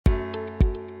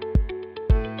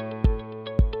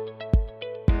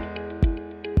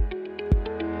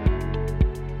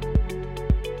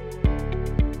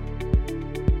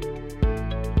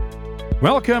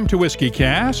Welcome to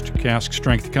WhiskyCast, cask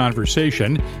strength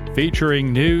conversation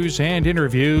featuring news and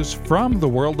interviews from the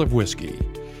world of whiskey.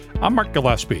 I'm Mark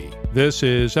Gillespie. This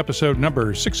is episode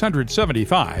number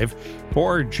 675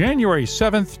 for January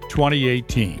 7th,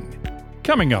 2018.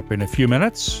 Coming up in a few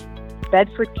minutes.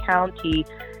 Bedford County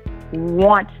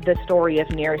wants the story of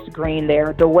Nearest Green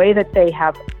there, the way that they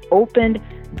have opened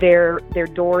their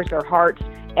doors, their hearts,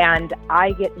 and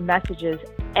I get messages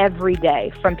every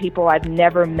day from people I've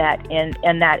never met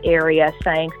in that area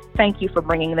saying, thank you for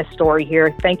bringing this story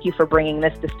here. Thank you for bringing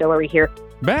this distillery here.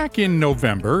 Back in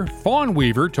November, Fawn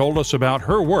Weaver told us about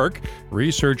her work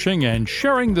researching and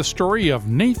sharing the story of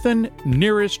Nathan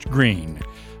Nearest Green,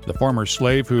 the former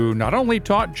slave who not only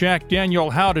taught Jack Daniel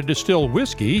how to distill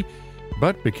whiskey,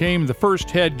 but became the first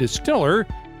head distiller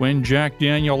when Jack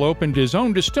Daniel opened his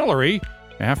own distillery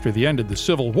after the end of the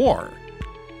Civil War.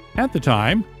 At the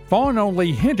time, Fawn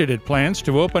only hinted at plans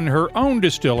to open her own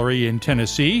distillery in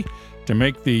Tennessee to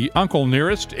make the Uncle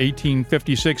Nearest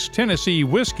 1856 Tennessee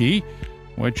whiskey,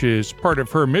 which is part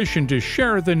of her mission to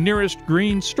share the Nearest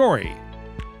Green story.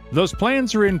 Those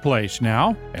plans are in place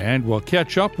now, and we'll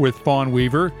catch up with Fawn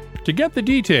Weaver to get the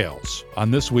details on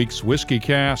this week's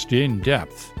WhiskyCast in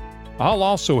depth. I'll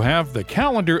also have the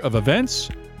calendar of events,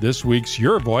 this week's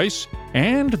Your Voice,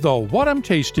 and the What I'm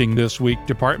Tasting This Week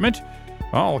department,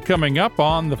 all coming up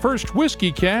on the first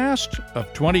WhiskyCast of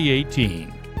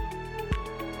 2018.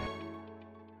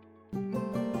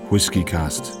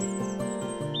 WhiskyCast,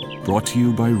 brought to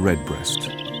you by Redbreast,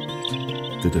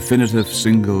 the definitive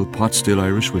single pot still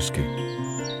Irish whiskey.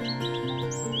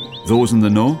 Those in the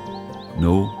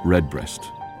know Redbreast.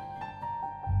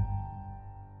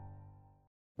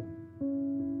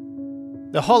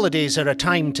 The holidays are a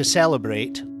time to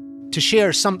celebrate, to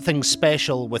share something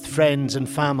special with friends and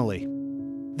family.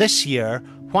 This year,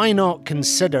 why not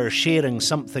consider sharing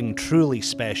something truly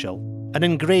special? An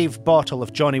engraved bottle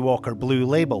of Johnnie Walker Blue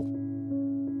Label.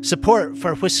 Support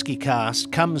for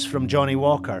WhiskyCast comes from Johnnie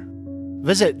Walker.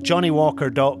 Visit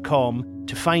johnnywalker.com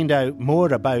to find out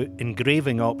more about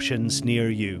engraving options near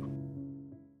you.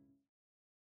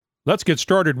 Let's get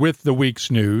started with the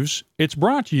week's news. It's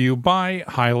brought to you by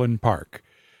Highland Park.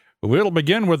 We'll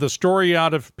begin with a story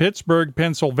out of Pittsburgh,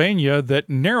 Pennsylvania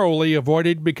that narrowly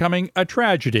avoided becoming a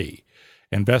tragedy.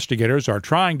 Investigators are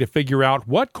trying to figure out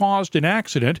what caused an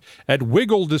accident at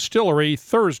Wiggle Distillery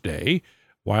Thursday.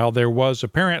 While there was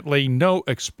apparently no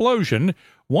explosion,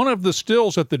 one of the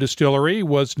stills at the distillery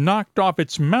was knocked off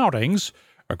its mountings,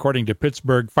 according to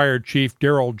Pittsburgh Fire Chief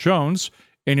Darrell Jones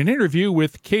in an interview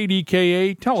with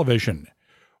KDKA television.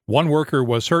 One worker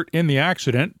was hurt in the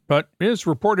accident, but is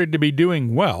reported to be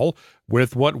doing well,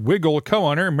 with what Wiggle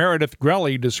co-owner Meredith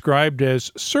Grelly described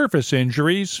as surface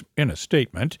injuries in a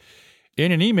statement.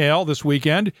 In an email this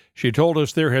weekend, she told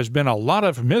us there has been a lot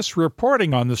of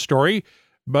misreporting on the story,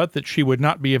 but that she would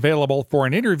not be available for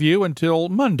an interview until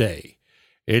Monday.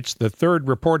 It's the third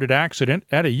reported accident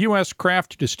at a U.S.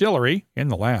 craft distillery in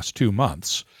the last 2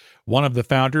 months. One of the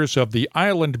founders of the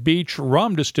Island Beach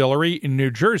Rum Distillery in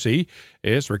New Jersey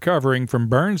is recovering from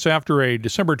burns after a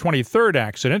December 23rd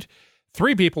accident.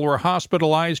 3 people were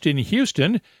hospitalized in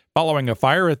Houston following a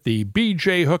fire at the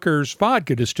B.J. Hooker's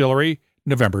Vodka Distillery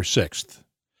November 6th.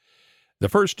 The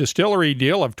first distillery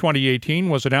deal of 2018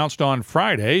 was announced on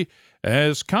Friday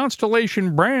as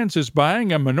Constellation Brands is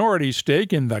buying a minority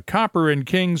stake in the Copper &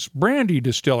 Kings Brandy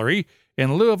Distillery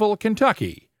in Louisville,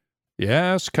 Kentucky.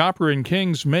 Yes, Copper &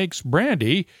 Kings makes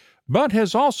brandy, but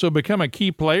has also become a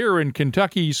key player in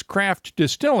Kentucky's craft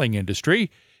distilling industry.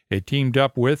 It teamed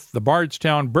up with the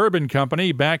Bardstown Bourbon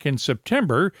Company back in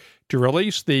September to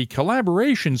release the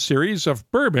collaboration series of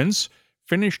bourbons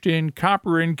finished in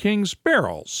Copper & Kings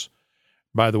barrels.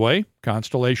 By the way,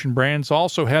 Constellation Brands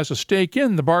also has a stake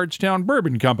in the Bardstown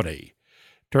Bourbon Company.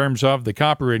 Terms of the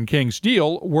Copper & Kings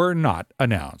deal were not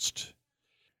announced.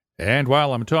 And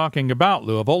while I'm talking about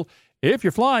Louisville, if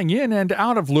you're flying in and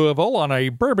out of Louisville on a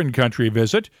bourbon country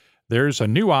visit, there's a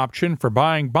new option for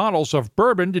buying bottles of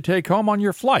bourbon to take home on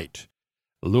your flight.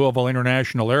 Louisville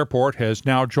International Airport has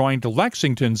now joined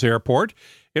Lexington's airport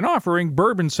in offering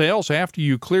bourbon sales after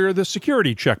you clear the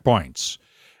security checkpoints.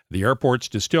 The airport's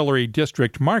Distillery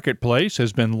District Marketplace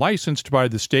has been licensed by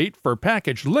the state for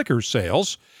packaged liquor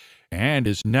sales and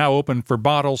is now open for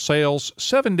bottle sales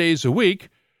 7 days a week,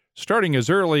 starting as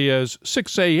early as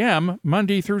 6 a.m.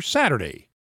 Monday through Saturday.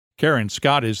 Karen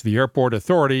Scott is the Airport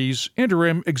Authority's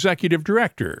interim executive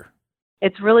director.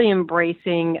 It's really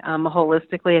embracing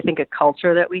holistically, I think, a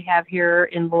culture that we have here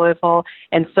in Louisville,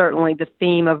 and certainly the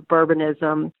theme of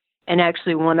bourbonism And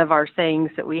actually, one of our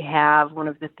sayings that we have, one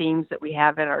of the themes that we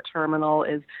have in our terminal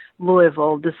is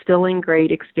Louisville, distilling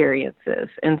great experiences.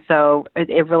 And so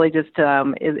it really just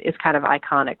is kind of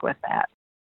iconic with that.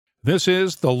 This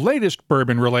is the latest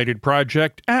bourbon-related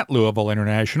project at Louisville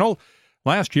International.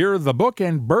 Last year, the Book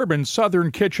and Bourbon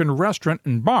Southern Kitchen Restaurant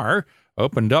and Bar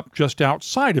opened up just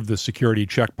outside of the security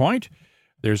checkpoint.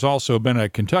 There's also been a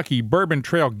Kentucky Bourbon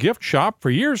Trail gift shop for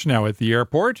years now at the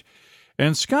airport.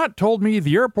 And Scott told me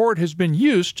the airport has been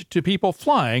used to people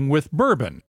flying with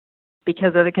bourbon.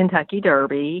 Because of the Kentucky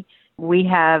Derby, we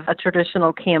have a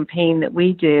traditional campaign that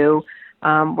we do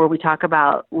where we talk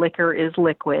about liquor is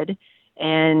liquid.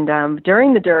 And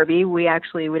during the Derby, we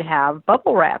actually would have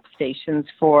bubble wrap stations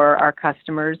for our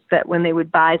customers that when they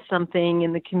would buy something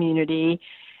in the community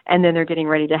and then they're getting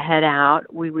ready to head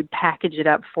out, we would package it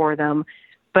up for them.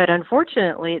 But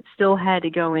unfortunately, it still had to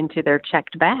go into their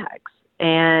checked bags.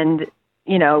 And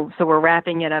so we're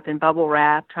wrapping it up in bubble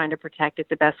wrap, trying to protect it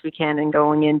the best we can and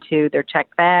going into their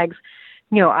checked bags,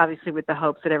 obviously with the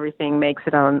hopes that everything makes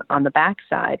it on the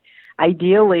backside.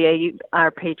 Ideally,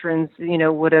 our patrons,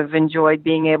 would have enjoyed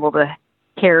being able to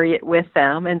carry it with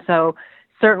them. And so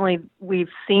certainly we've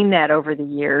seen that over the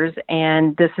years,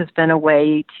 and this has been a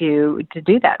way to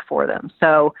do that for them.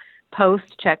 So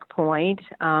post-checkpoint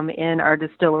in our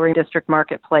distillery district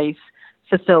marketplace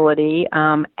facility,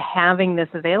 having this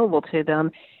available to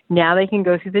them, now they can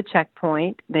go through the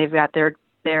checkpoint. They've got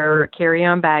their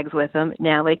carry-on bags with them.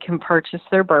 Now they can purchase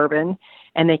their bourbon,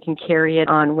 and they can carry it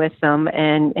on with them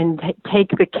and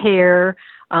take the care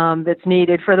that's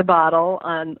needed for the bottle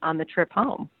on the trip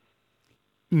home.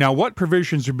 Now, what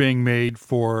provisions are being made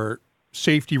for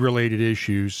safety-related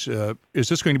issues? Is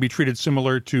this going to be treated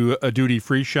similar to a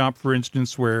duty-free shop, for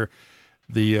instance, where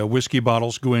the whiskey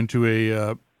bottles go into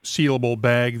a sealable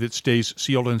bag that stays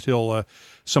sealed until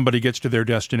somebody gets to their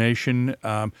destination?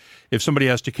 If somebody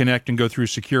has to connect and go through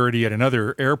security at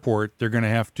another airport, they're going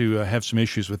to have some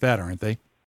issues with that, aren't they?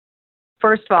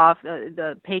 First off,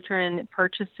 the patron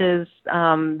purchases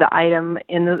the item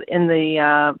in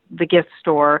the gift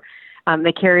store.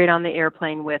 They carry it on the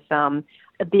airplane with them.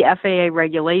 The FAA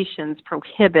regulations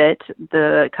prohibit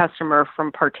the customer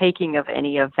from partaking of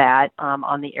any of that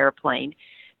on the airplane.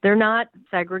 They're not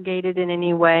segregated in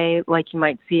any way like you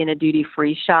might see in a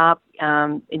duty-free shop.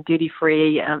 In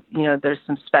duty-free, there's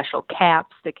some special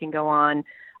caps that can go on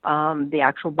the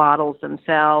actual bottles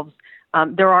themselves.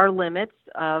 There are limits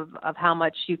of how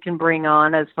much you can bring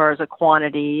on as far as a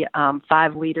quantity.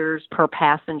 5 liters per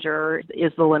passenger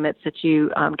is the limits that you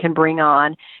can bring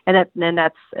on, and then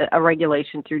that's a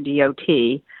regulation through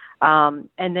DOT.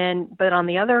 But on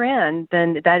the other end,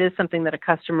 then that is something that a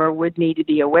customer would need to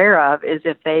be aware of, is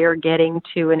if they are getting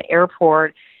to an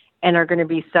airport and are going to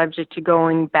be subject to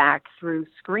going back through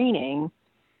screening,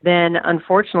 then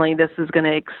unfortunately this is going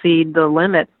to exceed the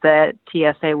limits that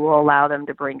TSA will allow them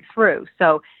to bring through.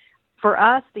 So for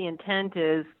us, the intent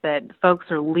is that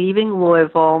folks are leaving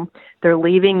Louisville, they're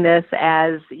leaving this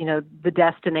as, the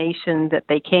destination that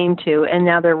they came to, and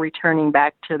now they're returning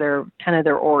back to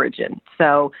their origin.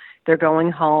 So they're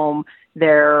going home.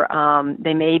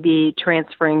 They may be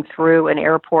transferring through an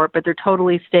airport, but they're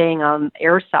totally staying on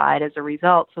airside as a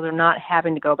result, so they're not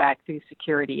having to go back through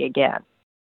security again.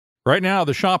 Right now,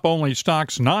 the shop only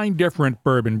stocks 9 different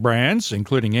bourbon brands,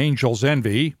 including Angel's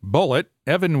Envy, Bullet,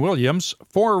 Evan Williams,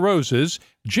 Four Roses,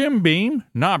 Jim Beam,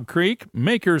 Knob Creek,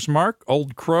 Maker's Mark,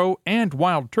 Old Crow, and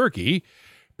Wild Turkey.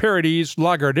 Paradis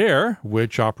Lagardère,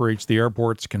 which operates the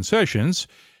airport's concessions,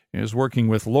 is working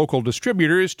with local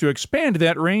distributors to expand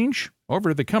that range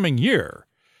over the coming year.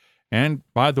 And,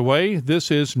 by the way,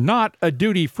 this is not a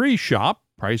duty-free shop.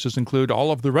 Prices include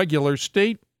all of the regular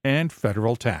state and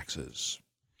federal taxes.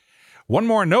 One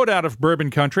more note out of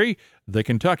bourbon country. The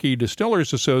Kentucky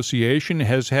Distillers Association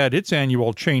has had its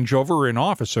annual changeover in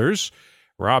officers.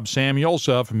 Rob Samuels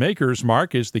of Maker's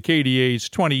Mark is the KDA's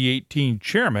 2018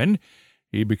 chairman.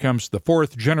 He becomes the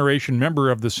 4th-generation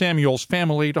member of the Samuels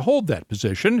family to hold that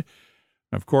position.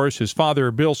 Of course, his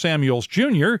father, Bill Samuels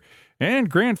Jr., and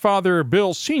grandfather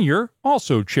Bill Sr.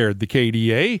 also chaired the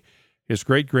KDA. His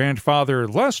great-grandfather,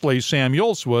 Leslie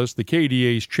Samuels, was the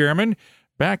KDA's chairman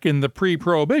back in the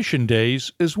pre-Prohibition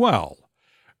days as well.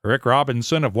 Rick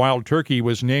Robinson of Wild Turkey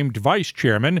was named vice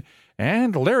chairman,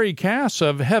 and Larry Cass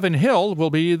of Heaven Hill will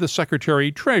be the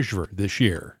secretary-treasurer this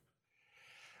year.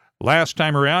 Last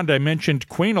time around, I mentioned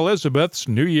Queen Elizabeth's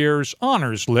New Year's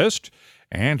honors list,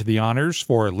 and the honors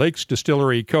for Lakes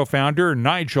Distillery co-founder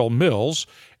Nigel Mills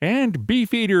and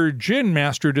Beefeater Gin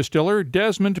Master distiller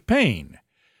Desmond Payne.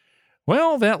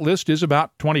 Well, that list is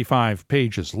about 25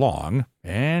 pages long,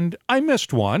 and I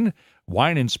missed one.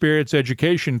 Wine and Spirits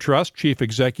Education Trust Chief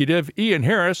Executive Ian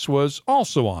Harris was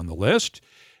also on the list.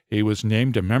 He was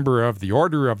named a member of the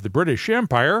Order of the British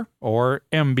Empire, or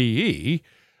MBE.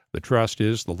 The trust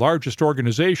is the largest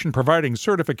organization providing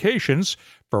certifications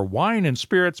for wine and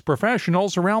spirits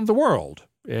professionals around the world.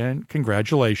 And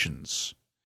congratulations.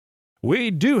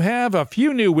 We do have a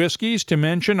few new whiskeys to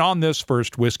mention on this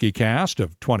first WhiskyCast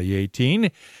of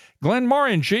 2018.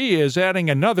 Glenmorangie is adding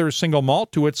another single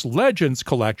malt to its Legends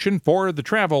collection for the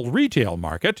travel retail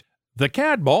market. The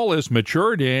Cadball is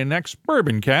matured in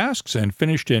ex-bourbon casks and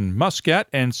finished in Muscat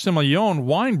and Semillon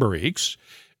wine barriques.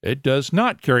 It does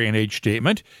not carry an age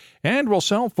statement and will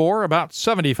sell for about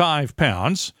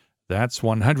 £75. That's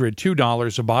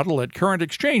 $102 a bottle at current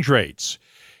exchange rates.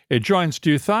 It joins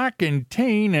Duthac and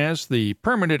Tain as the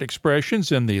permanent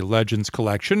expressions in the Legends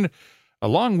collection,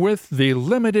 along with the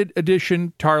limited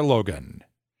edition Tarlogan.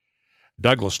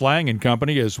 Douglas Lang &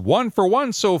 Company is 1 for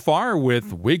 1 so far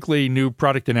with weekly new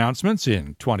product announcements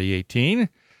in 2018.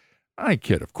 I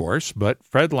kid, of course, but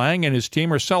Fred Lang and his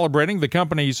team are celebrating the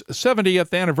company's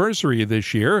 70th anniversary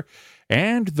this year,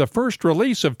 and the first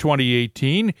release of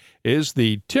 2018 is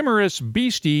the Timorous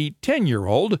Beastie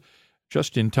 10-year-old,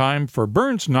 just in time for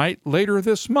Burns Night later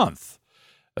this month.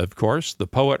 Of course, the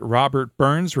poet Robert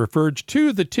Burns referred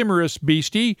to the Timorous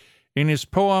Beastie in his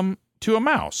poem To a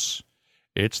Mouse.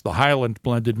 It's the Highland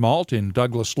blended malt in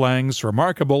Douglas Lang's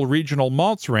remarkable regional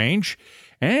malts range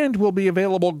and will be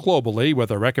available globally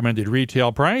with a recommended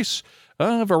retail price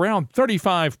of around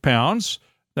 £35.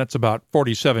 That's about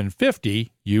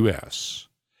 $47.50 US.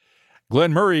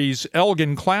 Glen Murray's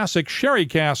Elgin Classic Sherry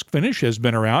Cask finish has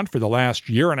been around for the last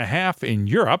year and a half in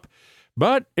Europe,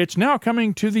 but it's now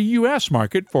coming to the U.S.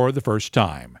 market for the first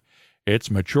time. It's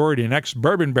matured in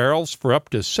ex-bourbon barrels for up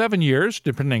to 7 years,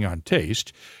 depending on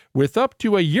taste, with up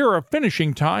to a year of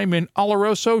finishing time in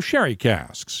Oloroso sherry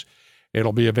casks.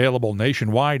 It'll be available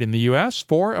nationwide in the U.S.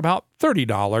 for about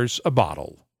 $30 a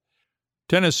bottle.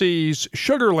 Tennessee's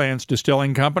Sugarlands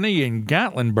Distilling Company in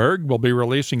Gatlinburg will be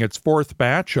releasing its fourth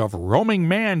batch of Roaming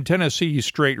Man Tennessee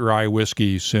Straight Rye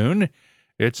whiskey soon.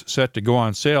 It's set to go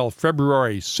on sale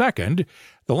February 2nd.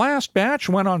 The last batch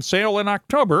went on sale in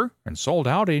October and sold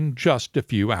out in just a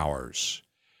few hours.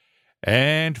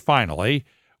 And finally,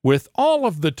 with all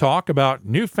of the talk about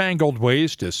newfangled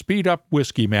ways to speed up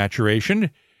whiskey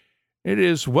maturation, it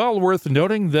is well worth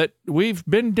noting that we've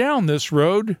been down this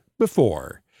road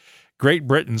before. Great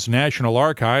Britain's National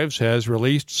Archives has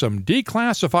released some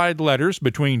declassified letters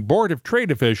between Board of Trade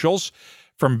officials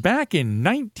from back in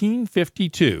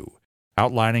 1952,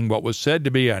 outlining what was said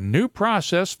to be a new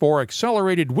process for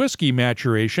accelerated whiskey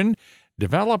maturation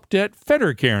developed at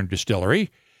Fettercairn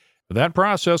Distillery. That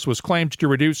process was claimed to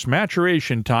reduce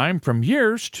maturation time from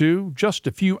years to just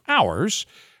a few hours,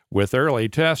 with early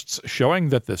tests showing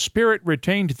that the spirit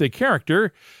retained the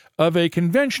character of a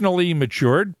conventionally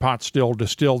matured pot-still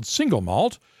distilled single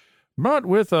malt, but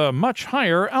with a much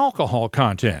higher alcohol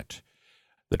content.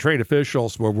 The trade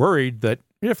officials were worried that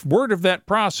if word of that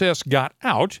process got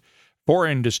out,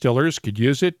 foreign distillers could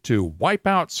use it to wipe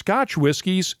out Scotch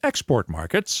whiskey's export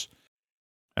markets.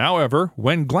 However,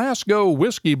 when Glasgow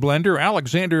whiskey blender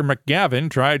Alexander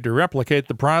McGavin tried to replicate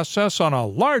the process on a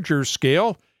larger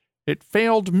scale, it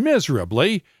failed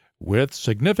miserably, with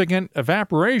significant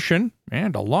evaporation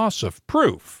and a loss of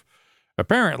proof.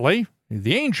 Apparently,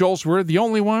 the Angels were the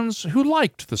only ones who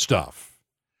liked the stuff.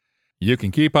 You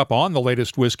can keep up on the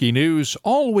latest whiskey news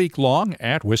all week long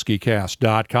at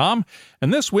WhiskyCast.com,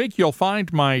 and this week you'll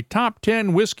find my top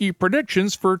 10 whiskey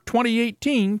predictions for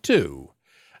 2018, too.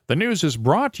 The news is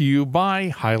brought to you by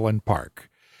Highland Park.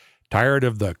 Tired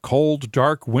of the cold,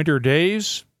 dark winter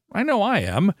days? I know I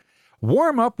am.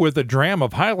 Warm up with a dram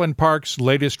of Highland Park's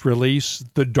latest release,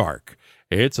 The Dark.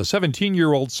 It's a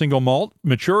 17-year-old single malt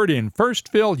matured in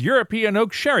first-fill European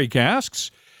oak sherry casks,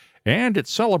 and it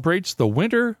celebrates the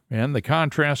winter and the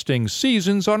contrasting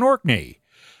seasons on Orkney.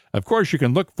 Of course, you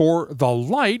can look for The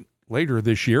Light later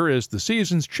this year as the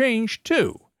seasons change,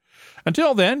 too.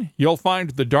 Until then, you'll find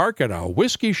The Dark at a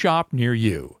whiskey shop near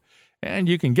you, and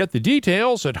you can get the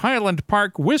details at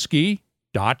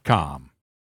highlandparkwhiskey.com.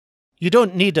 You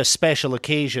don't need a special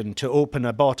occasion to open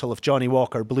a bottle of Johnnie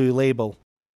Walker Blue Label.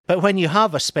 But when you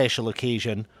have a special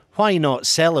occasion, why not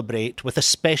celebrate with a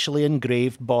specially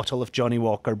engraved bottle of Johnnie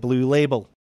Walker Blue Label?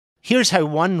 Here's how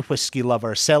one whiskey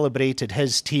lover celebrated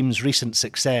his team's recent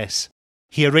success.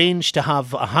 He arranged to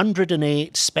have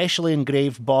 108 specially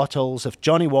engraved bottles of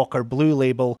Johnnie Walker Blue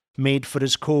Label made for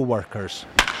his co-workers.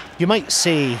 You might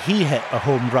say he hit a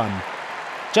home run.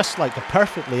 Just like a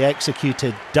perfectly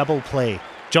executed double play,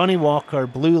 Johnnie Walker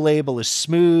Blue Label is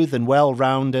smooth and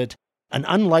well-rounded, and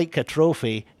unlike a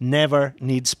trophy, never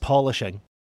needs polishing.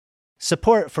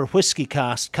 Support for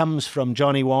WhiskyCast comes from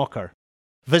Johnny Walker.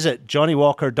 Visit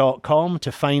johnnywalker.com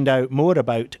to find out more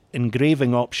about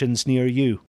engraving options near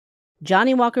you.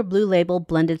 Johnny Walker Blue Label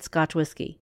Blended Scotch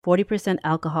Whiskey, 40%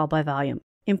 alcohol by volume.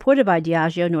 Imported by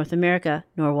Diageo North America,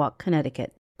 Norwalk,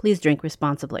 Connecticut. Please drink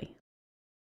responsibly.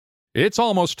 It's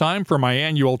almost time for my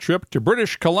annual trip to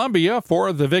British Columbia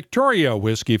for the Victoria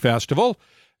Whiskey Festival.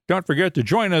 Don't forget to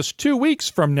join us 2 weeks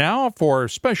from now for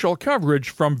special coverage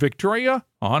from Victoria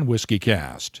on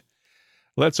WhiskyCast.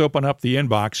 Let's open up the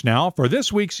inbox now for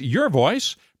this week's Your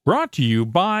Voice, brought to you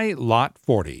by Lot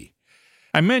 40.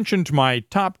 I mentioned my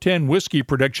top 10 whiskey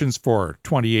predictions for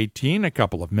 2018 a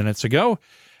couple of minutes ago.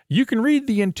 You can read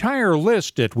the entire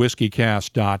list at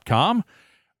whiskycast.com,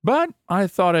 but I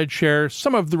thought I'd share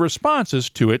some of the responses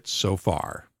to it so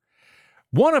far.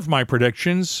 One of my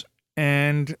predictions,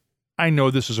 and I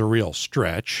know this is a real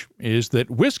stretch, is that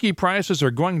whiskey prices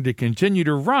are going to continue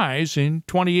to rise in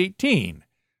 2018.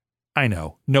 I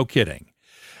know, no kidding.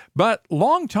 But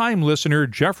longtime listener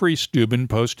Jeffrey Steuben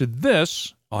posted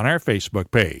this on our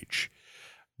Facebook page.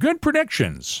 Good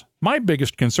predictions. My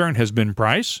biggest concern has been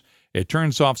price. It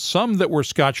turns off some that were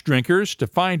Scotch drinkers to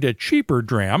find a cheaper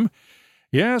dram.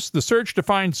 Yes, the search to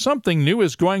find something new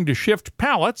is going to shift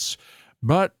palates,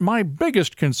 but my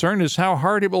biggest concern is how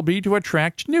hard it will be to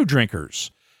attract new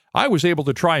drinkers. I was able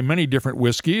to try many different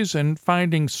whiskeys and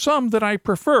finding some that I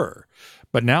prefer,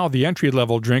 but now the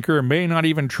entry-level drinker may not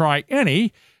even try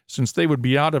any, since they would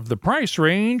be out of the price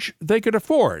range they could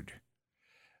afford.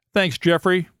 Thanks,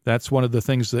 Jeffrey. That's one of the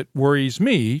things that worries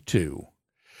me, too.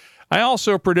 I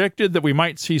also predicted that we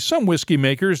might see some whiskey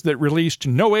makers that released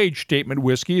no age statement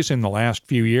whiskeys in the last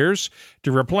few years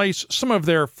to replace some of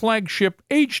their flagship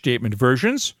age statement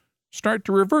versions start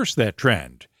to reverse that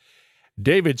trend.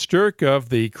 David Stirk of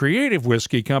the Creative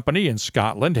Whiskey Company in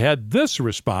Scotland had this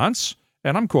response,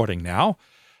 and I'm quoting now,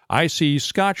 "I see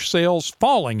Scotch sales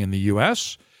falling in the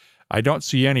U.S. I don't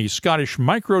see any Scottish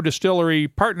micro-distillery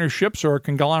partnerships or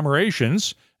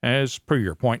conglomerations, as per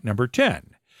your point number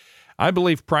 10. I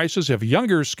believe prices of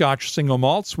younger Scotch single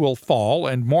malts will fall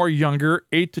and more younger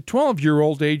 8 to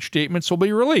 12-year-old age statements will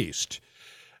be released.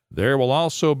 There will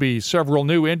also be several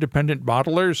new independent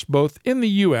bottlers both in the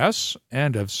U.S.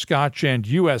 and of Scotch and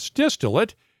U.S.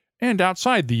 distillate and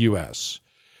outside the U.S.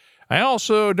 I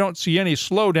also don't see any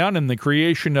slowdown in the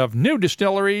creation of new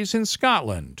distilleries in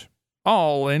Scotland.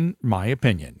 All in my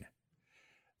opinion."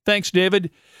 Thanks, David.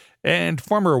 And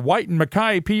former White &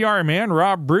 Mackay PR man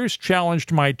Rob Bruce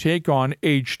challenged my take on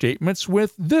age statements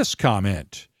with this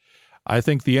comment. "I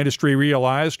think the industry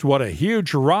realized what a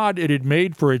huge rod it had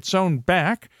made for its own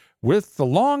back with the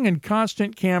long and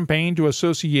constant campaign to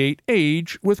associate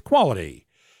age with quality.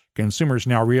 Consumers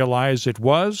now realize it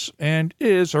was and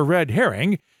is a red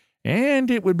herring,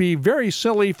 and it would be very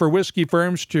silly for whiskey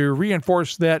firms to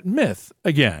reinforce that myth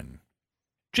again."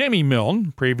 Jamie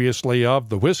Milne, previously of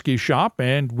The Whiskey Shop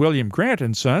and William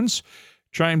Grant & Sons,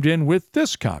 chimed in with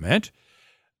this comment.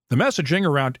 "The messaging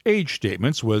around age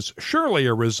statements was surely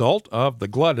a result of the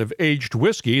glut of aged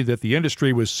whiskey that the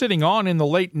industry was sitting on in the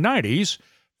late 90s,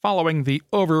 following the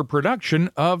overproduction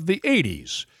of the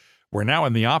 80s. We're now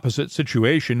in the opposite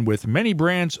situation with many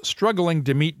brands struggling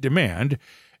to meet demand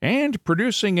and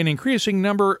producing an increasing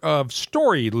number of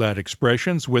story-led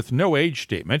expressions with no age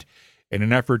statement in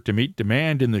an effort to meet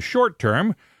demand in the short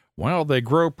term, while they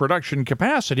grow production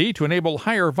capacity to enable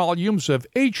higher volumes of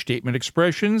age statement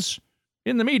expressions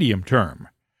in the medium term."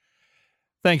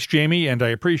 Thanks, Jamie, and I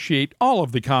appreciate all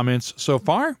of the comments so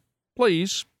far.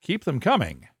 Please keep them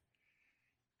coming.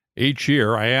 Each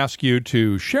year, I ask you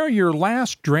to share your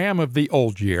last dram of the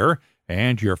old year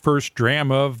and your first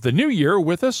dram of the new year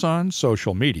with us on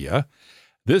social media.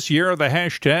 This year, the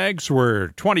hashtags were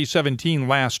 2017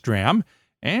 Last Dram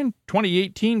and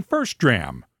 2018 First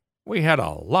Dram. We had a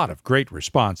lot of great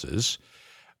responses.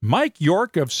 Mike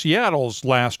York of Seattle's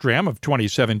last dram of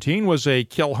 2017 was a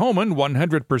Kilhoman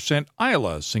 100%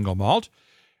 Isla single malt,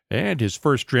 and his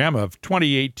first dram of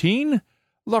 2018,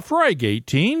 Lafroig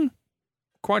 18,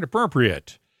 quite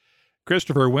appropriate.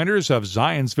 Christopher Winters of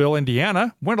Zionsville,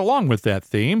 Indiana, went along with that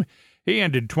theme. He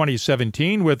ended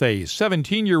 2017 with a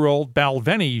 17-year-old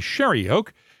Balvenie Sherry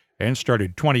Oak and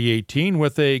started 2018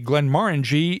 with a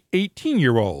Glenmorangie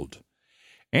 18-year-old.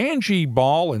 Angie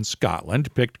Ball in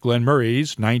Scotland picked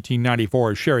Glenmurray's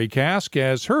 1994 Sherry Cask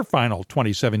as her final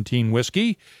 2017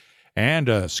 whiskey, and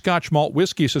a Scotch Malt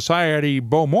Whiskey Society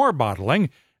Bowmore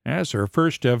bottling as her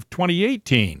first of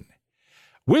 2018.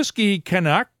 Whiskey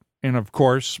Canuck, and of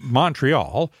course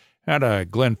Montreal, had a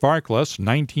Glenfarclas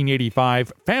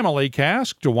 1985 Family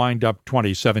Cask to wind up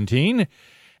 2017,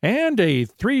 and a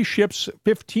 3 ships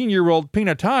 15-year-old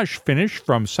Pinotage finish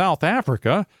from South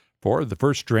Africa for the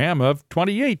first dram of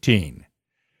 2018.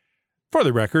 For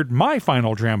the record, my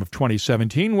final dram of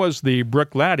 2017 was the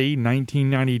Bruichladdich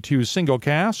 1992 single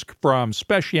cask from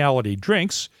Specialty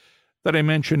Drinks that I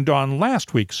mentioned on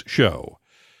last week's show.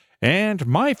 And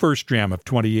my first dram of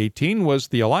 2018 was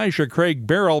the Elijah Craig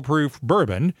barrel-proof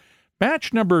bourbon,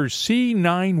 batch number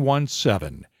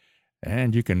C917.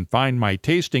 And you can find my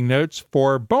tasting notes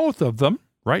for both of them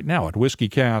right now at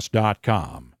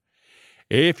WhiskyCast.com.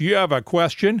 If you have a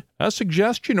question, a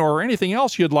suggestion, or anything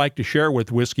else you'd like to share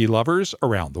with whiskey lovers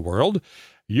around the world,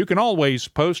 you can always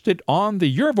post it on the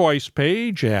Your Voice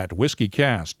page at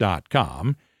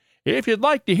WhiskyCast.com. If you'd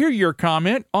like to hear your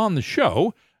comment on the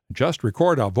show, just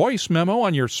record a voice memo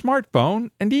on your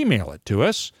smartphone and email it to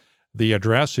us. The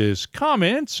address is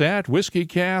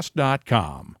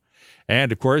comments@WhiskyCast.com.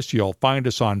 And, of course, you'll find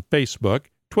us on Facebook,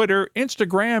 Twitter,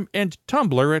 Instagram, and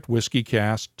Tumblr at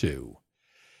WhiskyCast too.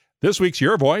 This week's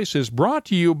Your Voice is brought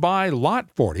to you by Lot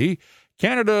 40,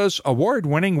 Canada's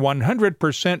award-winning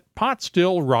 100% pot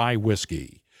still rye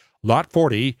whiskey. Lot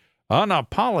 40,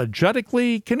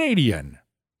 unapologetically Canadian.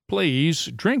 Please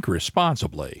drink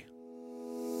responsibly.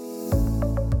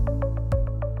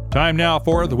 Time now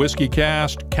for the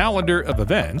WhiskyCast calendar of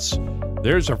events.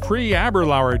 There's a free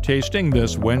Aberlour tasting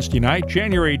this Wednesday night,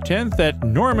 January 10th at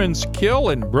Norman's Kill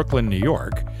in Brooklyn, New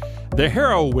York. The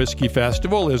Harrow Whiskey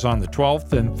Festival is on the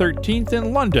 12th and 13th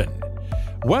in London.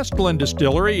 Westland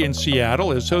Distillery in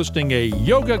Seattle is hosting a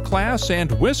yoga class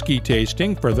and whiskey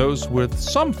tasting for those with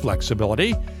some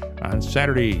flexibility on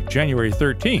Saturday, January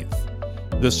 13th.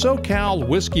 The SoCal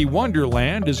Whiskey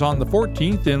Wonderland is on the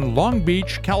 14th in Long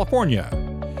Beach, California.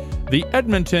 The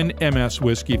Edmonton MS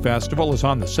Whiskey Festival is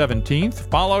on the 17th,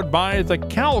 followed by the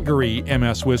Calgary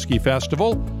MS Whiskey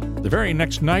Festival the very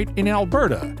next night in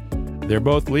Alberta. They're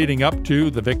both leading up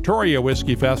to the Victoria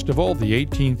Whiskey Festival, the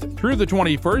 18th through the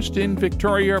 21st in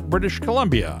Victoria, British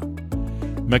Columbia.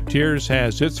 McTeers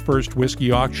has its first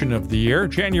whiskey auction of the year,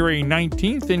 January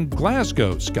 19th in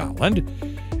Glasgow, Scotland.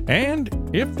 And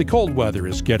if the cold weather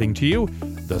is getting to you,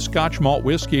 the Scotch Malt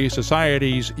Whisky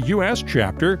Society's U.S.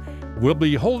 chapter will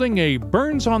be holding a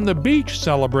Burns on the Beach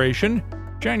celebration,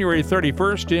 January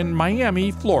 31st in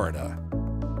Miami, Florida.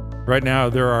 Right now,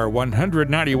 there are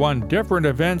 191 different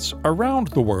events around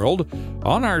the world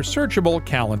on our searchable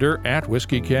calendar at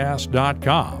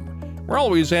WhiskyCast.com. We're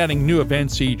always adding new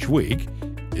events each week.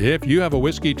 If you have a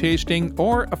whiskey tasting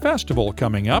or a festival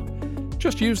coming up,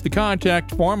 just use the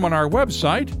contact form on our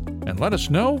website and let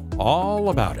us know all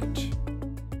about it.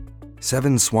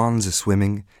 7 swans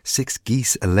a-swimming, 6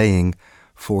 geese a-laying,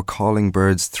 4 calling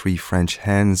birds, 3 French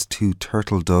hens, 2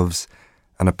 turtle doves,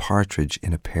 and a partridge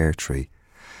in a pear tree.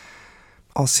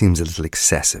 All seems a little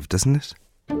excessive, doesn't it?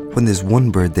 When there's one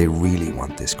bird they really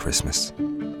want this Christmas.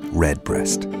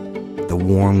 Redbreast. The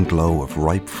warm glow of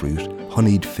ripe fruit,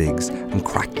 honeyed figs, and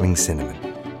crackling cinnamon.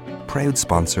 Proud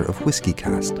sponsor of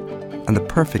WhiskyCast, and the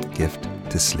perfect gift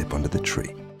to slip under the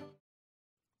tree.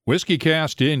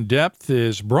 WhiskyCast In Depth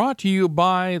is brought to you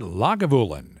by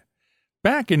Lagavulin.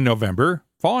 Back in November,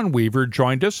 Fawn Weaver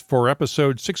joined us for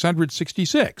episode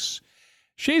 666.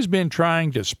 She's been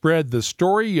trying to spread the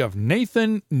story of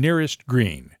Nathan Nearest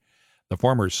Green, the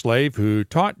former slave who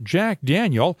taught Jack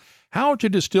Daniel how to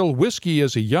distill whiskey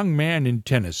as a young man in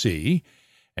Tennessee.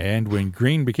 And when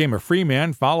Green became a free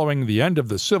man following the end of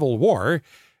the Civil War,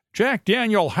 Jack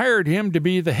Daniel hired him to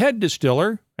be the head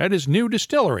distiller at his new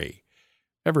distillery.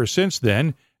 Ever since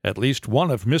then, at least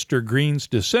one of Mr. Green's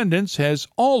descendants has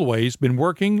always been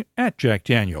working at Jack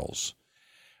Daniel's.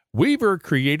 Weaver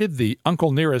created the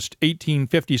Uncle Nearest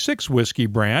 1856 whiskey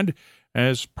brand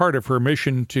as part of her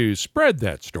mission to spread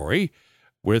that story,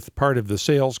 with part of the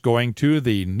sales going to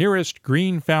the Nearest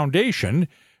Green Foundation,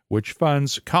 which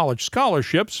funds college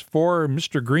scholarships for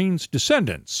Mr. Green's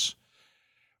descendants.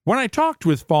 When I talked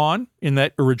with Fawn in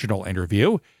that original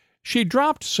interview, she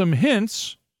dropped some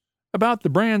hints about the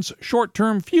brand's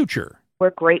short-term future. We're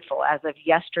grateful. As of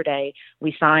yesterday,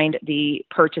 we signed the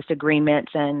purchase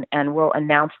agreements, and we'll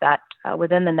announce that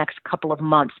within the next couple of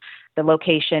months. The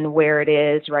location, where it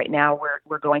is right now,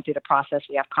 we're going through the process.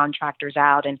 We have contractors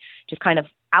out and just kind of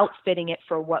outfitting it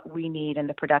for what we need and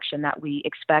the production that we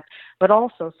expect, but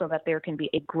also so that there can be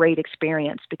a great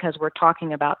experience, because we're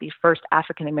talking about the first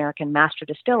African-American master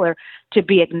distiller to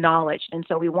be acknowledged. And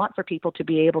so we want for people to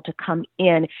be able to come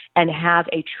in and have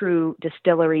a true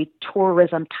distillery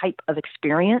tourism type of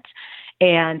experience.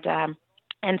 And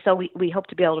so we hope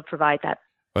to be able to provide that.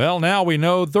 Well, now we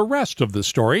know the rest of the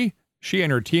story. She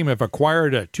and her team have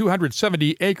acquired a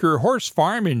 270-acre horse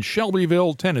farm in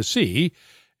Shelbyville, Tennessee,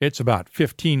 It's about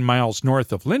 15 miles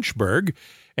north of Lynchburg,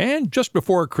 and just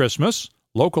before Christmas,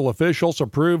 local officials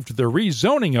approved the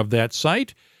rezoning of that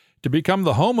site to become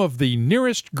the home of the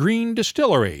Nearest Green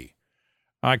Distillery.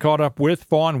 I caught up with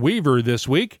Fawn Weaver this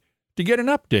week to get an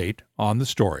update on the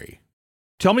story.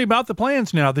 Tell me about the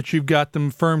plans now that you've got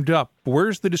them firmed up.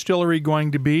 Where's the distillery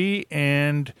going to be,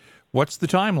 and what's the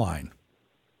timeline?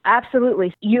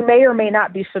 Absolutely. You may or may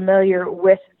not be familiar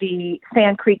with the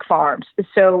Sand Creek Farms.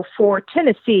 So for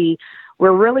Tennessee,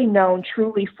 we're really known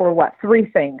truly for three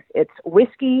things. It's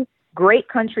whiskey, great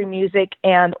country music,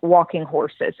 and walking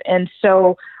horses. And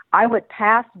so I would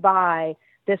pass by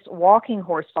this walking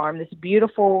horse farm, this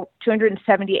beautiful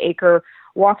 270-acre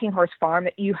walking horse farm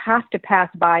that you have to pass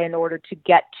by in order to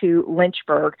get to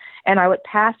Lynchburg. And I would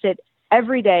pass it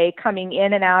every day coming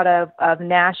in and out of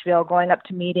Nashville, going up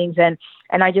to meetings. And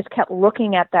I just kept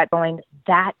looking at that going,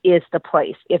 that is the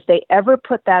place. If they ever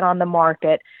put that on the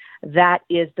market, that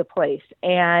is the place.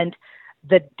 And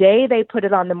the day they put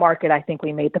it on the market, I think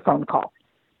we made the phone call.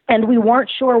 And we weren't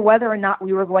sure whether or not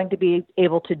we were going to be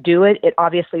able to do it. It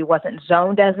obviously wasn't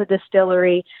zoned as a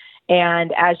distillery.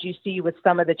 And as you see with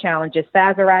some of the challenges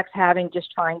Sazerac's having,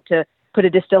 just trying to put a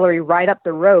distillery right up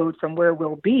the road from where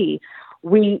we'll be,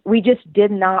 we just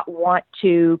did not want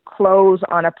to close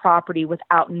on a property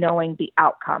without knowing the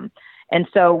outcome. And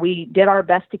so we did our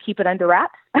best to keep it under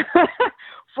wraps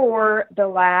for the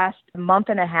last month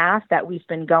and a half that we've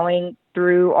been going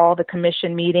through all the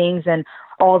commission meetings and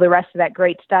all the rest of that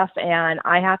great stuff. And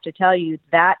I have to tell you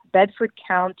that Bedford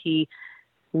County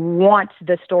wants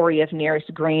the story of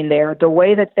Nearest Green there, the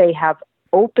way that they have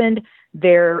opened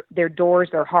their doors,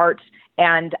 their hearts.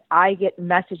 And I get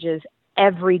messages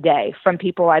every day from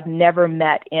people I've never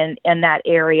met in that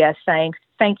area saying,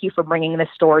 thank you for bringing this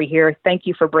story here. Thank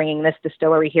you for bringing this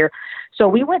distillery here. So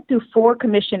we went through 4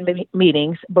 commission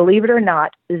meetings, believe it or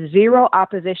not, 0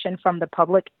 opposition from the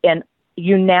public and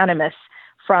unanimous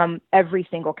from every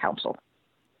single council.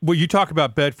 Well, you talk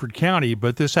about Bedford County,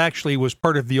 but this actually was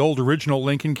part of the old original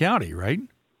Lincoln County, right?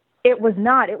 It was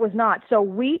not. So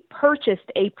we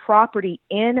purchased a property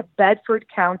in Bedford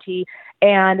County,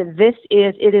 and it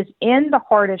is in the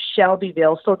heart of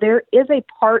Shelbyville. So there is a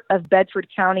part of Bedford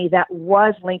County that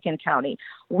was Lincoln County.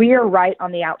 We are right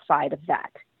on the outside of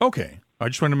that. Okay. I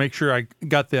just want to make sure I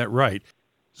got that right.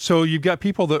 So you've got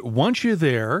people that want you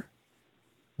there.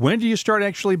 When do you start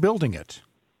actually building it?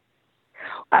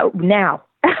 Now.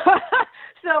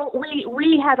 So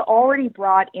we had already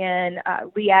brought in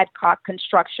Lee Adcock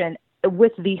Construction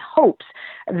with the hopes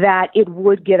that it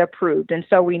would get approved. And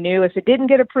so we knew if it didn't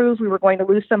get approved, we were going to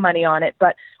lose some money on it.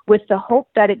 But with the hope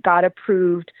that it got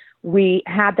approved, we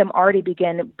had them already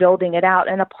begin building it out.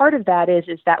 And a part of that is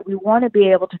that we want to be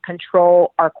able to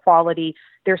control our quality.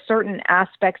 There are certain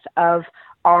aspects of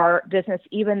our business,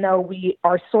 even though we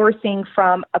are sourcing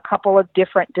from a couple of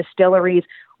different distilleries,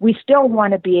 we still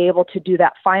want to be able to do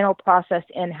that final process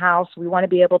in-house. We want to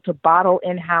be able to bottle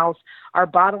in-house. Our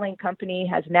bottling company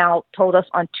has now told us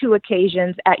on 2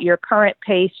 occasions, at your current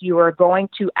pace, you are going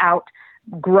to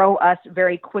outgrow us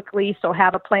very quickly, so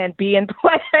have a plan B in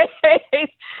place.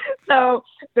 So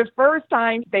the first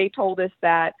time they told us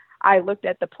that, I looked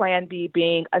at the plan B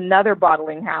being another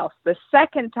bottling house. The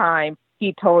second time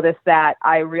he told us that,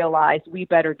 I realized we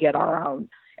better get our own.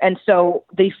 And so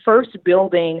the first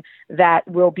building that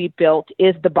will be built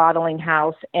is the bottling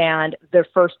house and the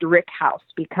first rick house,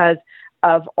 because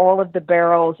of all of the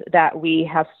barrels that we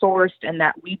have sourced and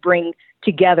that we bring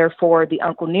together for the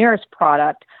Uncle Nearest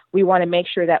product. We want to make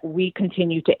sure that we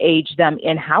continue to age them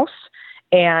in-house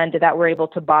and that we're able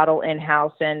to bottle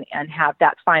in-house and have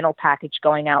that final package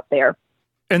going out there.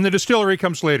 And the distillery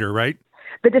comes later, right?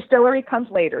 The distillery comes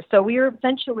later. So we are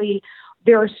essentially,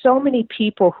 there are so many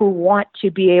people who want to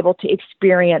be able to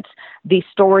experience the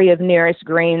story of Nearest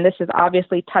Green. This has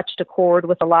obviously touched a chord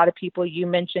with a lot of people. You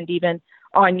mentioned even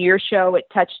on your show, it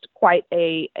touched quite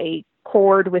a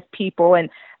chord with people, and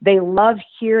they love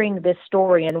hearing this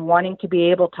story and wanting to be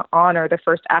able to honor the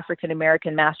first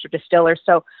African-American master distiller.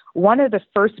 So one of the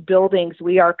first buildings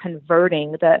we are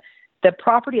converting, the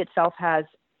property itself has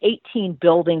 18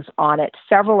 buildings on it.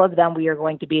 Several of them we are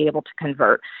going to be able to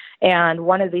convert. And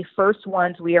one of the first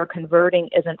ones we are converting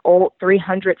is an old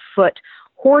 300-foot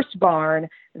horse barn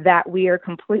that we are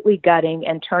completely gutting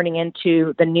and turning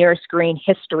into the Nearest Green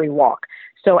History Walk.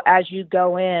 So as you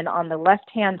go in on the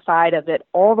left-hand side of it,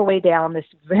 all the way down this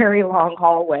very long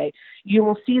hallway, you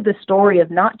will see the story of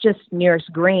not just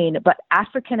Nearest Green, but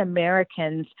African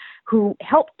Americans who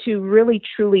helped to really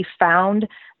truly found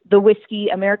the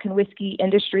American whiskey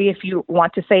industry, if you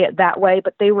want to say it that way,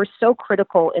 but they were so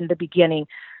critical in the beginning.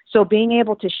 So being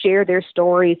able to share their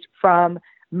stories from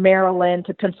Maryland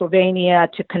to Pennsylvania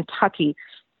to Kentucky,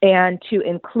 and to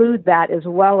include that as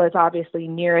well as obviously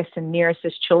Nearest and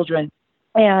Nearest's children.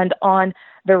 And on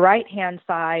the right-hand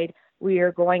side, we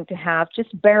are going to have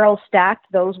just barrels stacked.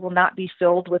 Those will not be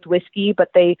filled with whiskey, but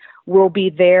they will be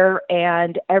there.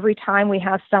 And every time we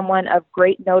have someone of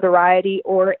great notoriety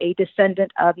or a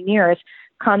descendant of Nearest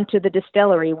come to the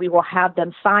distillery, we will have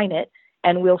them sign it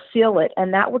and we'll seal it.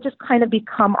 And that will just kind of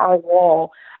become our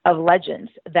wall of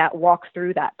legends that walk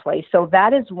through that place. So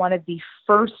that is one of the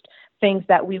first things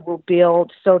that we will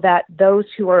build, so that those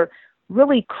who are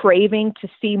really craving to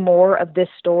see more of this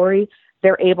story,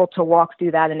 they're able to walk through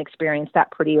that and experience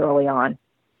that pretty early on.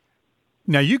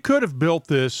 Now, you could have built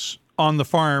this on the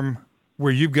farm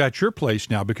where you've got your place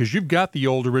now, because you've got the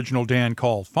old original Dan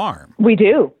Call farm. We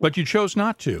do. But you chose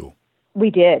not to. We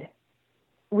did.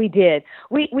 We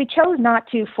chose not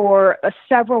to for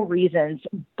several reasons,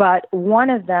 but one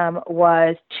of them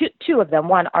was two of them.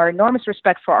 One, our enormous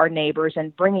respect for our neighbors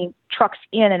and bringing trucks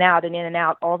in and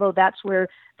out, although that's where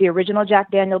the original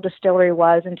Jack Daniel distillery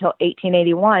was until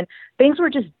 1881. Things were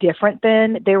just different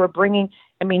then. They were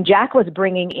Jack was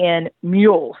bringing in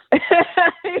mules.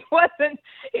 He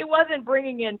wasn't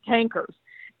bringing in tankers.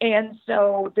 And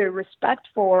so the respect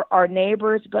for our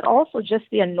neighbors, but also just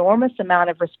the enormous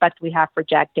amount of respect we have for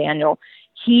Jack Daniel.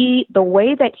 The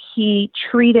way that he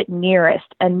treated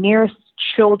Nearest and Nearest's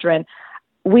children,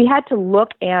 we had to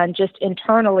look and just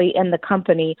internally in the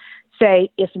company say,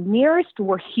 if Nearest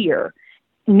were here,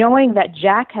 knowing that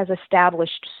Jack has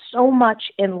established so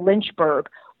much in Lynchburg,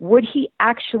 would he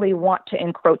actually want to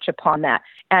encroach upon that?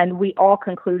 And we all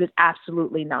concluded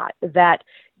absolutely not, that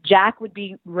Jack would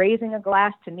be raising a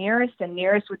glass to Nearest, and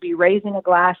Nearest would be raising a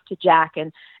glass to Jack.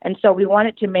 And so we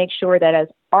wanted to make sure that as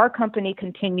our company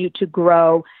continued to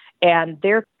grow and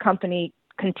their company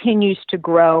continues to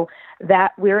grow,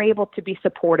 that we're able to be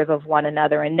supportive of one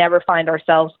another and never find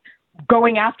ourselves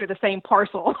going after the same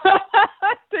parcel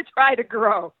to try to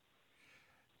grow.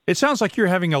 It sounds like you're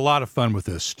having a lot of fun with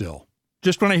this still.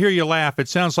 Just when I hear you laugh, it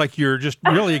sounds like you're just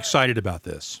really excited about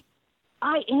this.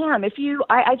 I am.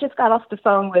 I just got off the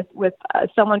phone with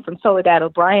someone from Soledad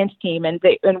O'Brien's team, and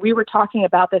we were talking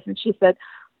about this, and she said,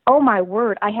 "Oh my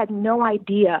word, I had no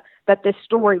idea that this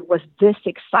story was this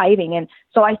exciting." And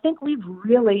so I think we've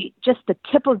really, just the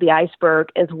tip of the iceberg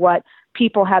is what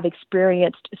people have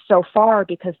experienced so far,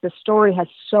 because the story has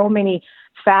so many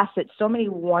facets, so many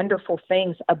wonderful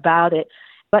things about it.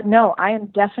 But no, I am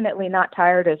definitely not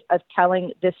tired of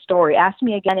telling this story. Ask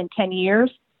me again in 10 years,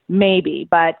 maybe,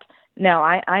 but no,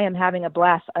 I am having a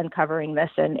blast uncovering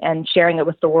this and sharing it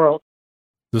with the world.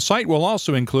 The site will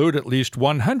also include at least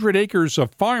 100 acres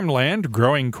of farmland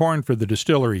growing corn for the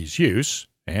distillery's use,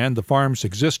 and the farm's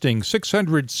existing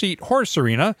 600-seat horse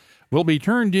arena will be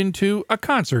turned into a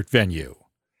concert venue.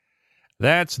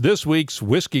 That's this week's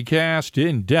WhiskyCast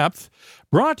In Depth,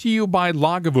 brought to you by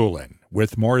Lagavulin.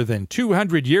 With more than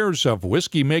 200 years of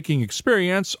whiskey-making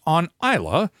experience on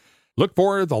Islay, look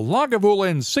for the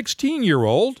Lagavulin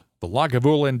 16-year-old, the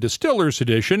Lagavulin Distillers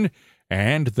Edition,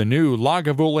 and the new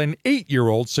Lagavulin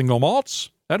 8-year-old single malts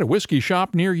at a whiskey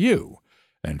shop near you.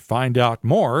 And find out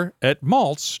more at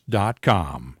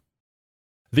malts.com.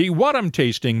 The What I'm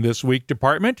Tasting This Week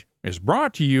department is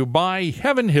brought to you by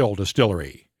Heaven Hill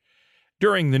Distillery.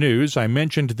 During the news, I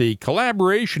mentioned the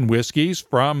collaboration whiskeys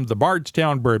from the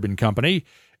Bardstown Bourbon Company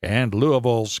and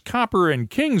Louisville's Copper and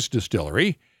Kings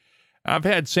Distillery. I've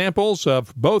had samples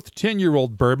of both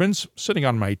 10-year-old bourbons sitting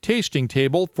on my tasting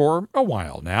table for a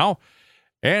while now.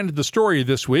 And the story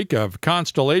this week of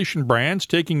Constellation Brands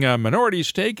taking a minority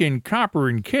stake in Copper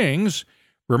and Kings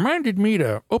reminded me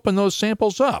to open those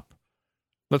samples up.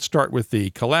 Let's start with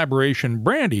the collaboration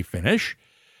brandy finish.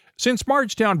 Since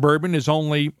Bardstown Bourbon is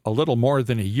only a little more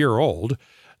than a year old,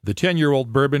 the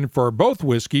 10-year-old bourbon for both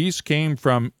whiskeys came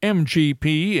from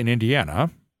MGP in Indiana,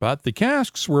 but the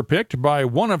casks were picked by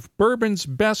one of bourbon's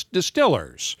best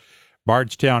distillers,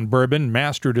 Bardstown Bourbon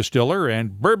Master Distiller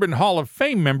and Bourbon Hall of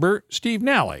Fame member Steve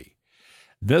Nally.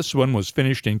 This one was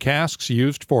finished in casks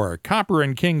used for Copper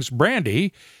and Kings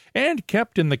brandy and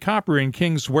kept in the Copper and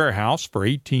Kings warehouse for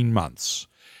 18 months.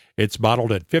 It's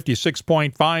bottled at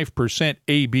 56.5%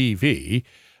 ABV.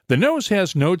 The nose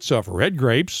has notes of red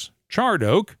grapes, charred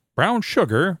oak, brown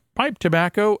sugar, pipe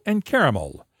tobacco, and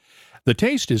caramel. The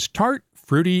taste is tart,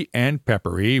 fruity, and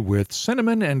peppery with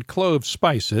cinnamon and clove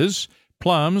spices,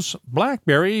 plums,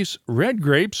 blackberries, red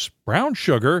grapes, brown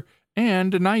sugar,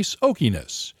 and a nice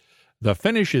oakiness. The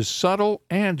finish is subtle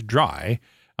and dry.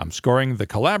 I'm scoring the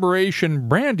collaboration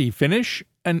brandy finish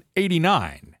an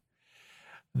 89.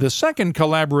 The second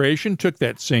collaboration took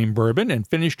that same bourbon and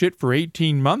finished it for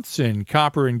 18 months in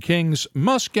Copper & King's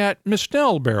Muscat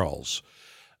Mistel barrels.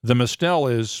 The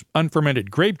Mistel is unfermented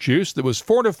grape juice that was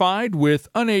fortified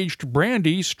with unaged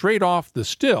brandy straight off the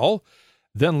still,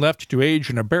 then left to age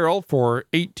in a barrel for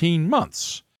 18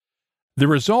 months. The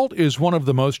result is one of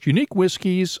the most unique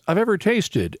whiskeys I've ever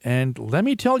tasted, and let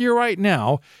me tell you right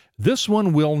now, this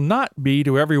one will not be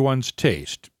to everyone's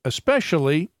taste,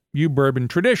 especially you bourbon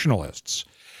traditionalists.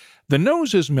 The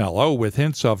nose is mellow with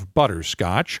hints of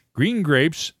butterscotch, green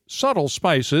grapes, subtle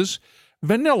spices,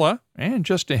 vanilla, and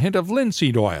just a hint of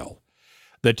linseed oil.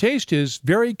 The taste is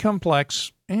very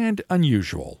complex and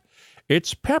unusual.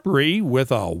 It's peppery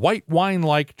with a white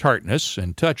wine-like tartness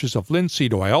and touches of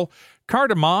linseed oil,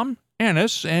 cardamom,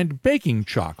 anise, and baking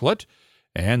chocolate,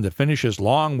 and the finish is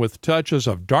long with touches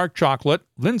of dark chocolate,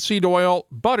 linseed oil,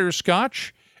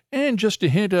 butterscotch, and just a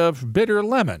hint of bitter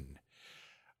lemon.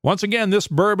 Once again, this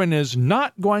bourbon is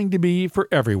not going to be for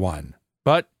everyone,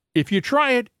 but if you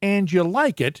try it and you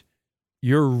like it,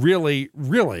 you're really,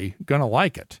 really going to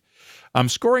like it. I'm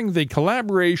scoring the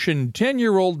collaboration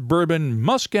 10-year-old bourbon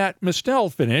Muscat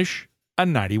Mistel finish a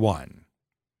 91.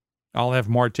 I'll have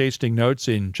more tasting notes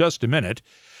in just a minute,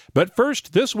 but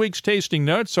first, this week's tasting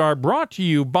notes are brought to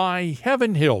you by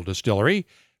Heaven Hill Distillery,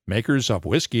 makers of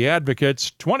Whiskey Advocate's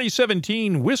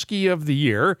 2017 Whiskey of the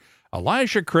Year,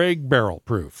 Elijah Craig Barrel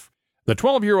Proof. The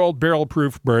 12-year-old barrel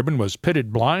proof bourbon was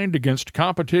pitted blind against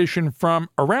competition from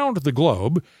around the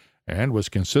globe and was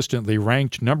consistently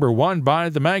ranked number 1 by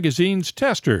the magazine's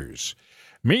testers.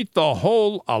 Meet the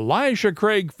whole Elijah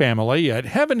Craig family at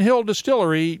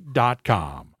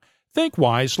heavenhilldistillery.com. Think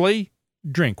wisely,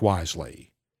 drink wisely.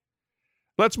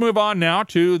 Let's move on now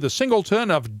to the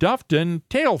Singleton of Dufton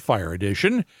Tailfire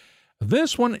Edition.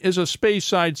 This one is a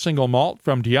Speyside single malt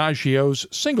from Diageo's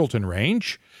Singleton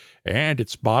range, and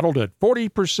it's bottled at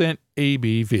 40%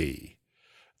 ABV.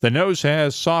 The nose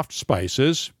has soft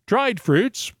spices, dried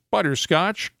fruits,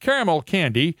 butterscotch, caramel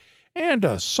candy, and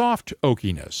a soft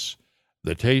oakiness.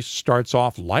 The taste starts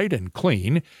off light and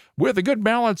clean, with a good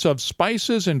balance of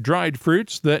spices and dried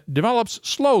fruits that develops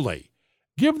slowly.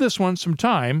 Give this one some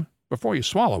time before you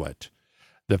swallow it.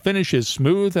 The finish is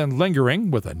smooth and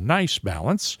lingering with a nice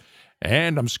balance,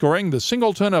 and I'm scoring the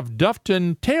Singleton of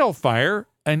Dufton Tailfire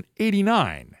an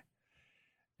 89.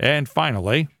 And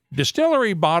finally,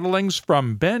 distillery bottlings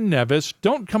from Ben Nevis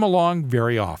don't come along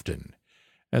very often.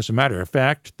 As a matter of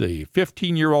fact, the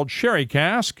 15-year-old sherry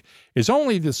cask is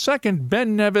only the second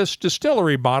Ben Nevis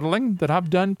distillery bottling that I've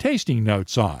done tasting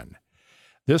notes on.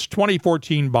 This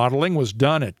 2014 bottling was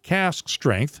done at cask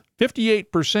strength,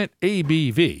 58%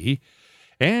 ABV,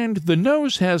 and the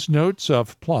nose has notes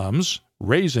of plums,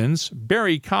 raisins,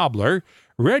 berry cobbler,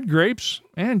 red grapes,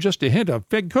 and just a hint of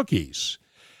fig cookies.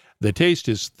 The taste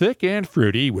is thick and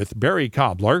fruity with berry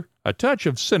cobbler, a touch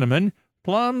of cinnamon,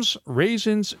 plums,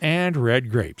 raisins, and red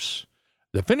grapes.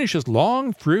 The finish is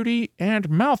long, fruity, and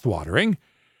mouth-watering.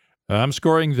 I'm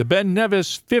scoring the Ben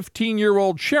Nevis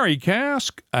 15-year-old sherry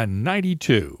cask a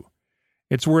 92.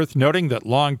 It's worth noting that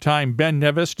longtime Ben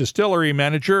Nevis distillery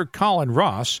manager Colin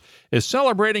Ross is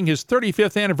celebrating his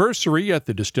 35th anniversary at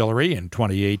the distillery in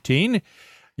 2018.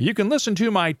 You can listen to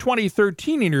my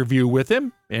 2013 interview with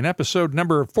him in episode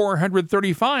number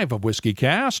 435 of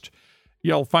WhiskyCast.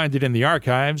 You'll find it in the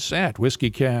archives at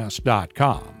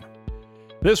whiskycast.com.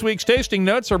 This week's tasting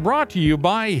notes are brought to you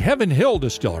by Heaven Hill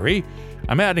Distillery.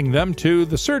 I'm adding them to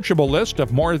the searchable list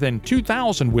of more than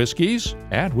 2,000 whiskeys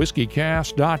at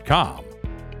whiskycast.com.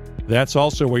 That's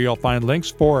also where you'll find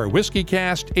links for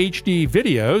WhiskyCast HD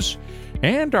videos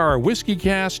and our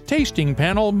WhiskyCast Tasting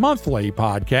Panel monthly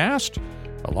podcast,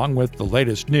 along with the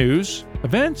latest news,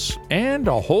 events, and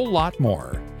a whole lot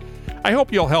more. I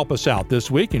hope you'll help us out this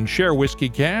week and share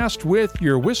WhiskyCast with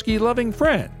your whiskey-loving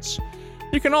friends.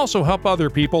 You can also help other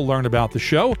people learn about the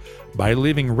show by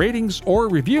leaving ratings or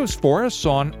reviews for us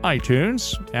on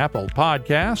iTunes, Apple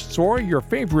Podcasts, or your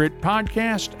favorite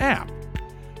podcast app.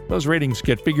 Those ratings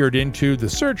get figured into the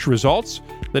search results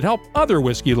that help other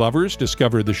whiskey lovers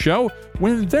discover the show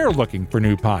when they're looking for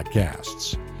new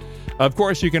podcasts. Of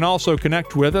course, you can also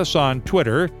connect with us on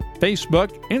Twitter, Facebook,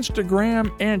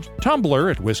 Instagram, and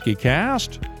Tumblr at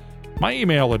WhiskyCast. My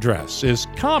email address is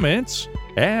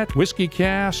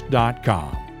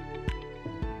comments@whiskycast.com.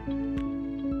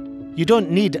 You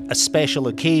don't need a special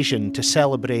occasion to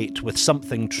celebrate with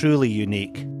something truly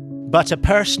unique, but a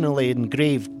personally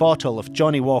engraved bottle of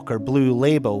Johnnie Walker Blue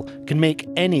Label can make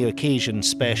any occasion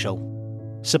special.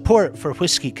 Support for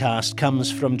WhiskyCast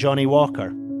comes from Johnnie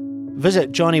Walker.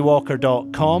 Visit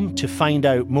johnniewalker.com to find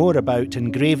out more about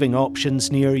engraving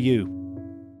options near you.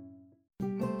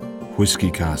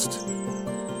 WhiskyCast,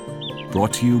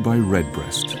 Brought to you by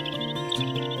Redbreast,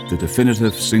 the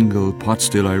definitive single pot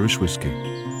still Irish whiskey.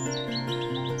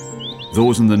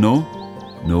 Those in the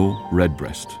know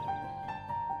Redbreast.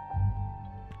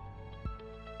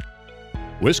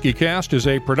 WhiskyCast is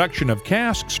a production of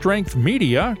Cask Strength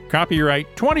Media,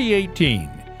 copyright 2018,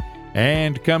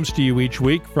 and comes to you each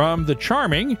week from the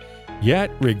charming, yet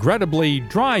regrettably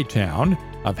dry town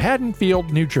of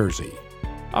Haddonfield, New Jersey.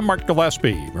 I'm Mark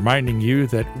Gillespie, reminding you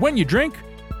that when you drink,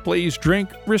 please drink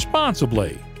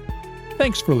responsibly.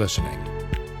 Thanks for listening.